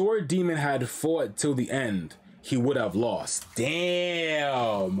if the sword demon had fought till the end, he would have lost.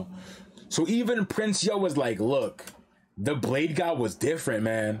 Damn. So even Prince Yo was like, look, the Blade God was different,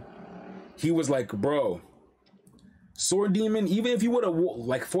 man. He was like, bro, sword demon, even if you would have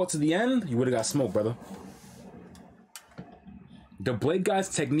like fought to the end, you would have got smoked, brother. The Blade God's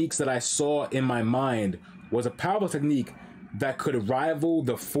techniques that I saw in my mind was a powerful technique that could rival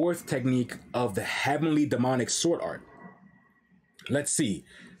the fourth technique of the heavenly demonic sword art. Let's see.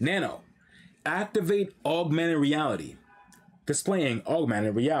 Nano. Activate augmented reality. Displaying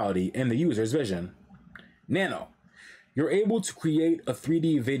augmented reality in the user's vision. Nano. You're able to create a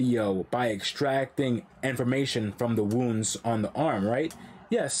 3D video by extracting information from the wounds on the arm, right?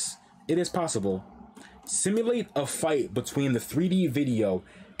 Yes, it is possible. Simulate a fight between the 3D video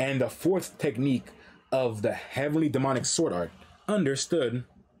and the fourth technique of the heavenly demonic sword art. Understood.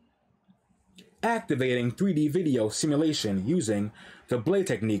 Activating 3D video simulation using the blade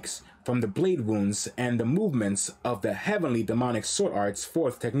techniques from the blade wounds and the movements of the heavenly demonic sword art's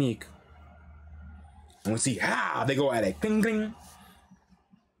fourth technique. And we see how they go at it. Bing, bing.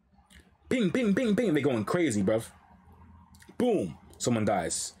 Bing, bing, bing, bing. They're going crazy, bruv. Boom. Someone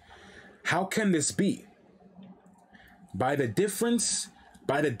dies. How can this be? By the difference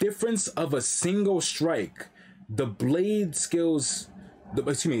of a single strike, the blade skills,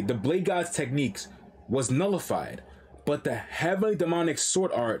 the Blade God's techniques was nullified, but the heavenly demonic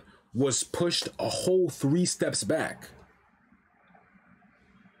sword art was pushed a whole 3 steps back.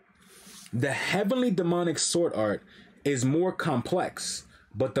 The heavenly demonic sword art is more complex,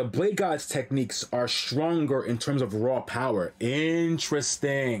 but the Blade God's techniques are stronger in terms of raw power.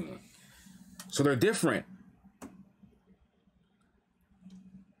 Interesting. So they're different.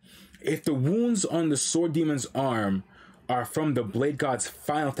 If the wounds on the sword demon's arm are from the Blade God's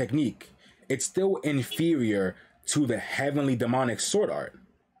final technique, it's still inferior to the heavenly demonic sword art.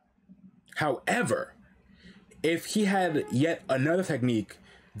 However, if he had yet another technique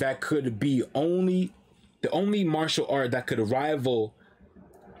that could be the only martial art that could rival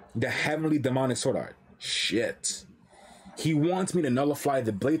the heavenly demonic sword art. Shit. He wants me to nullify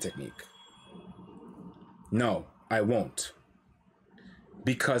the blade technique. No, I won't.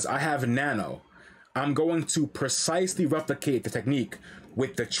 Because I have Nano. I'm going to precisely replicate the technique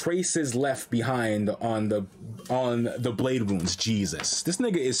with the traces left behind on the blade wounds. Jesus. This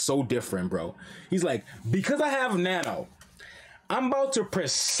nigga is so different, bro. He's like, because I have Nano, I'm about to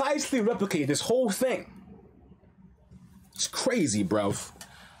precisely replicate this whole thing. It's crazy, bro.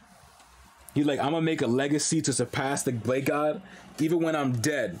 He's like, I'm gonna make a legacy to surpass the Blade God, even when I'm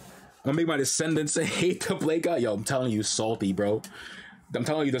dead. I'm gonna make my descendants hate the Blade God. Yo, I'm telling you, salty, bro. I'm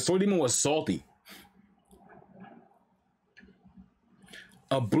telling you, the sword demon was salty.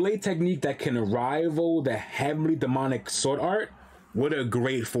 A blade technique that can rival the heavenly demonic sword art. What a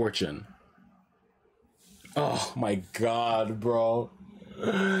great fortune. Oh my god, bro.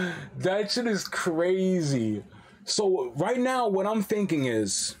 That shit is crazy. So right now, what I'm thinking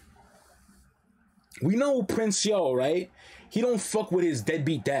is, we know Prince Yo, right? He don't fuck with his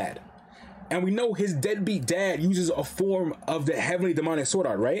deadbeat dad. And we know his deadbeat dad uses a form of the heavenly demonic sword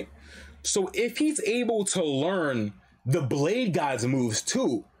art, right? So if he's able to learn the Blade God's moves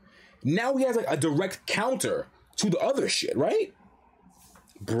too, now he has like a direct counter to the other shit, right?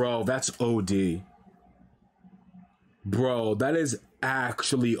 Bro, that's OD. Bro, that is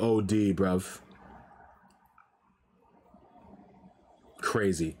actually OD, bruv.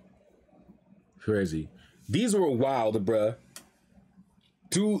 Crazy. Crazy. These were wild, bruh.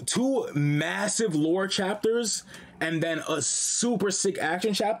 Two massive lore chapters and then a super sick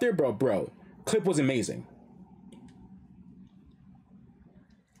action chapter. Bro. Clip was amazing.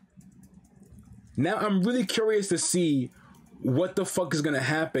 Now I'm really curious to see what the fuck is gonna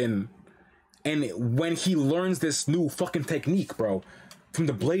happen and when he learns this new fucking technique, bro, from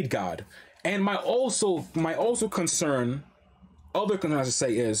the Blade God. And my concern, other concern I should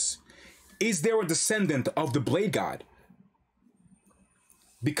say is there a descendant of the Blade God?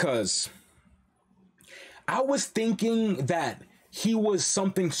 Because I was thinking that he was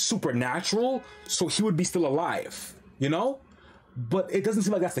something supernatural, so he would be still alive, you know? But it doesn't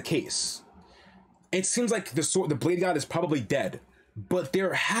seem like that's the case. It seems like the Blade God is probably dead, but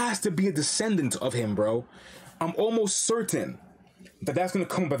there has to be a descendant of him, bro. I'm almost certain that that's gonna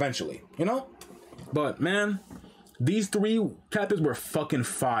come up eventually, you know? But man, these 3 chapters were fucking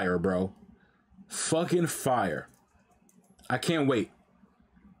fire, bro. Fucking fire. I can't wait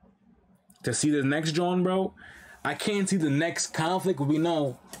to see the next John, bro. I can't see the next conflict. We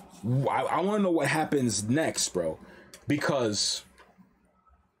know. I want to know what happens next, bro. Because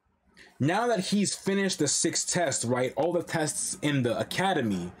Now that he's finished the 6 tests, right? All the tests in the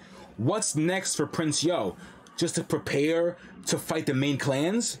academy, what's next for Prince Yo? Just to prepare to fight the main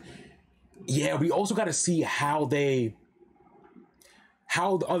clans? Yeah, we also got to see how the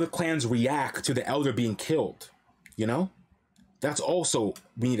other clans react to the Elder being killed, you know? That's also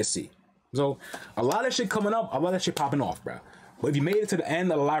we need to see. So, a lot of shit coming up, a lot of shit popping off, bro. But if you made it to the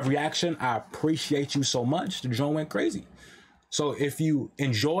end of the live reaction, I appreciate you so much. The joint went crazy. So if you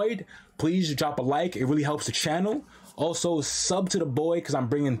enjoyed, please drop a like. It really helps the channel. Also, sub to the boy because I'm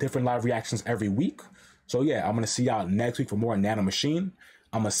bringing different live reactions every week. So yeah, I'm going to see y'all next week for more Nano Machine.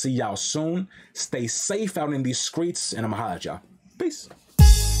 I'm going to see y'all soon. Stay safe out in these streets, and I'm going to holler at y'all. Peace.